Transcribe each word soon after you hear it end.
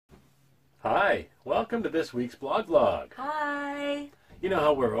Hi, welcome to this week's blog vlog. Hi. You know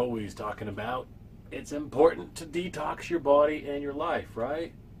how we're always talking about it's important to detox your body and your life,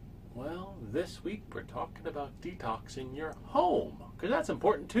 right? Well, this week we're talking about detoxing your home, because that's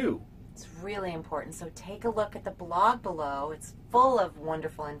important too. It's really important. So take a look at the blog below. It's full of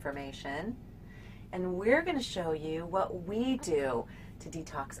wonderful information. And we're going to show you what we do to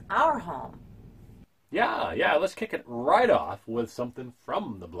detox our home. Yeah, let's kick it right off with something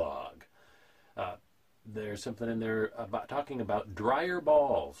from the blog. There's something in there about talking about dryer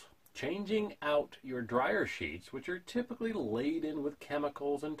balls. Changing out your dryer sheets, which are typically laden with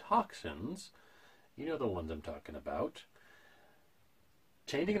chemicals and toxins. You know the ones I'm talking about.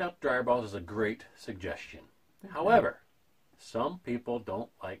 Changing out dryer balls is a great suggestion. However, some people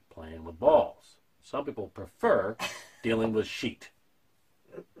don't like playing with balls. Some people prefer dealing with sheet.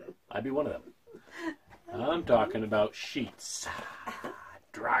 I'd be one of them. I'm talking about sheets.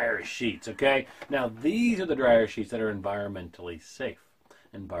 Dryer sheets, okay? Now, these are the dryer sheets that are environmentally safe,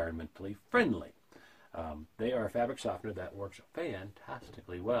 environmentally friendly. They are a fabric softener that works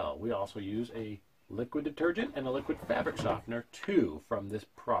fantastically well. We also use a liquid detergent and a liquid fabric softener too from this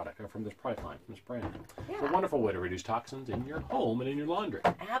product, or from this product line, from this brand. Yeah. It's a wonderful way to reduce toxins in your home and in your laundry.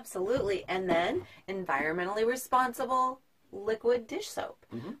 Absolutely. And then environmentally responsible liquid dish soap.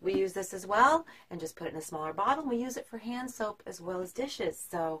 We use this as well and just put it in a smaller bottle. We use it for hand soap as well as dishes.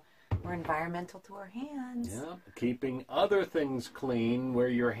 So we're environmental to our hands. Yeah, keeping other things clean where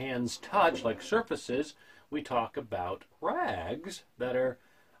your hands touch, like surfaces, we talk about rags that are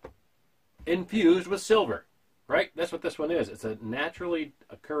infused with silver, right? That's what this one is. It's a naturally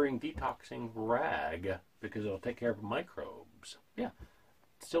occurring detoxing rag because it'll take care of microbes. Yeah,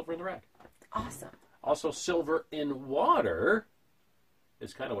 silver in the rag. Awesome. Also, silver in water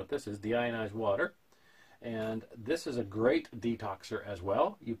is kind of what this is, deionized water. And this is a great detoxer as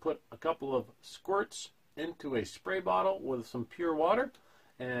well. You put a couple of squirts into a spray bottle with some pure water,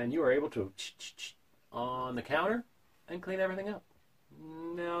 and you are able to on the counter and clean everything up.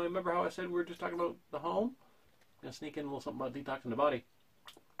 Now, remember how I said we were just talking about the home? I'm going to sneak in a little something about detoxing the body.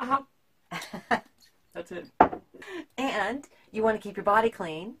 That's it. And you want to keep your body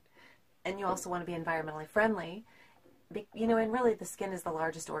clean. And you also want to be environmentally friendly. You know, and really the skin is the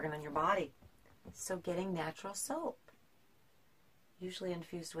largest organ on your body. So getting natural soap, usually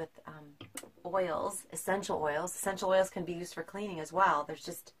infused with oils, essential oils. Essential oils can be used for cleaning as well.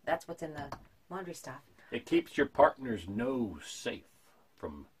 That's what's in the laundry stuff. It keeps your partner's nose safe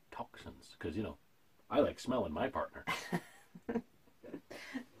from toxins. Because, you know, I like smelling my partner.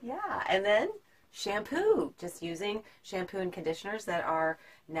 Yeah, and then shampoo, just using shampoo and conditioners that are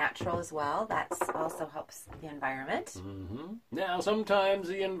natural as well. That also helps the environment. Now, sometimes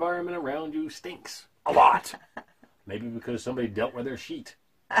the environment around you stinks a lot. Maybe because somebody dealt with their sheet.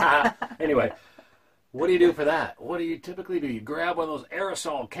 Anyway, what do you do for that? What do you typically do? You grab one of those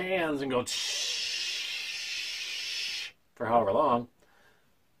aerosol cans and go for however long.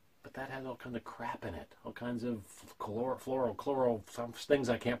 But that has all kinds of crap in it. All kinds of chloral, some things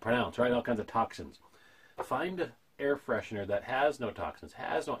I can't pronounce, right? All kinds of toxins. Find an air freshener that has no toxins,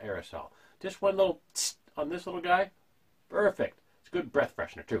 has no aerosol. Just one little on this little guy. Perfect. It's a good breath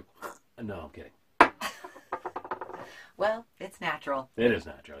freshener, too. No, I'm kidding. Well, it's natural. It is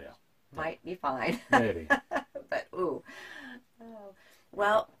natural, yeah. Might be fine. Maybe. But, ooh. Oh.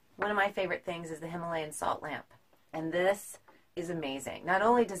 Well, one of my favorite things is the Himalayan salt lamp. And this is amazing. Not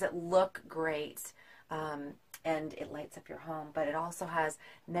only does it look great and it lights up your home, but it also has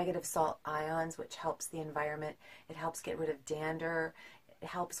negative salt ions, which helps the environment. It helps get rid of dander. It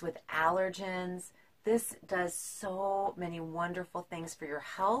helps with allergens. This does so many wonderful things for your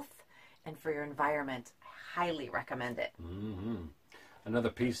health and for your environment. I highly recommend it. Another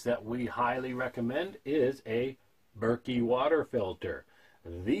piece that we highly recommend is a Berkey water filter.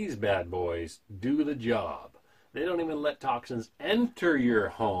 These bad boys do the job. They don't even let toxins enter your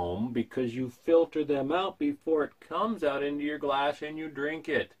home because you filter them out before it comes out into your glass and you drink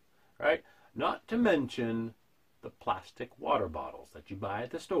it, right? Not to mention the plastic water bottles that you buy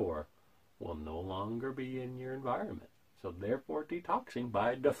at the store will no longer be in your environment. So therefore, detoxing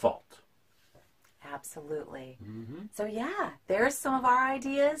by default. Absolutely. So yeah, there's some of our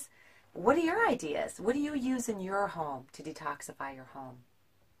ideas. What are your ideas? What do you use in your home to detoxify your home?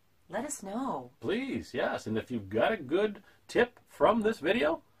 Let us know. Please, yes. And if you've got a good tip from this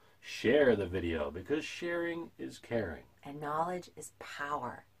video, share the video because sharing is caring. And knowledge is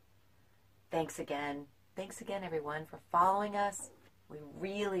power. Thanks again. Thanks again, everyone, for following us. We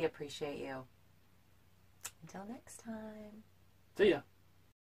really appreciate you. Until next time. See ya.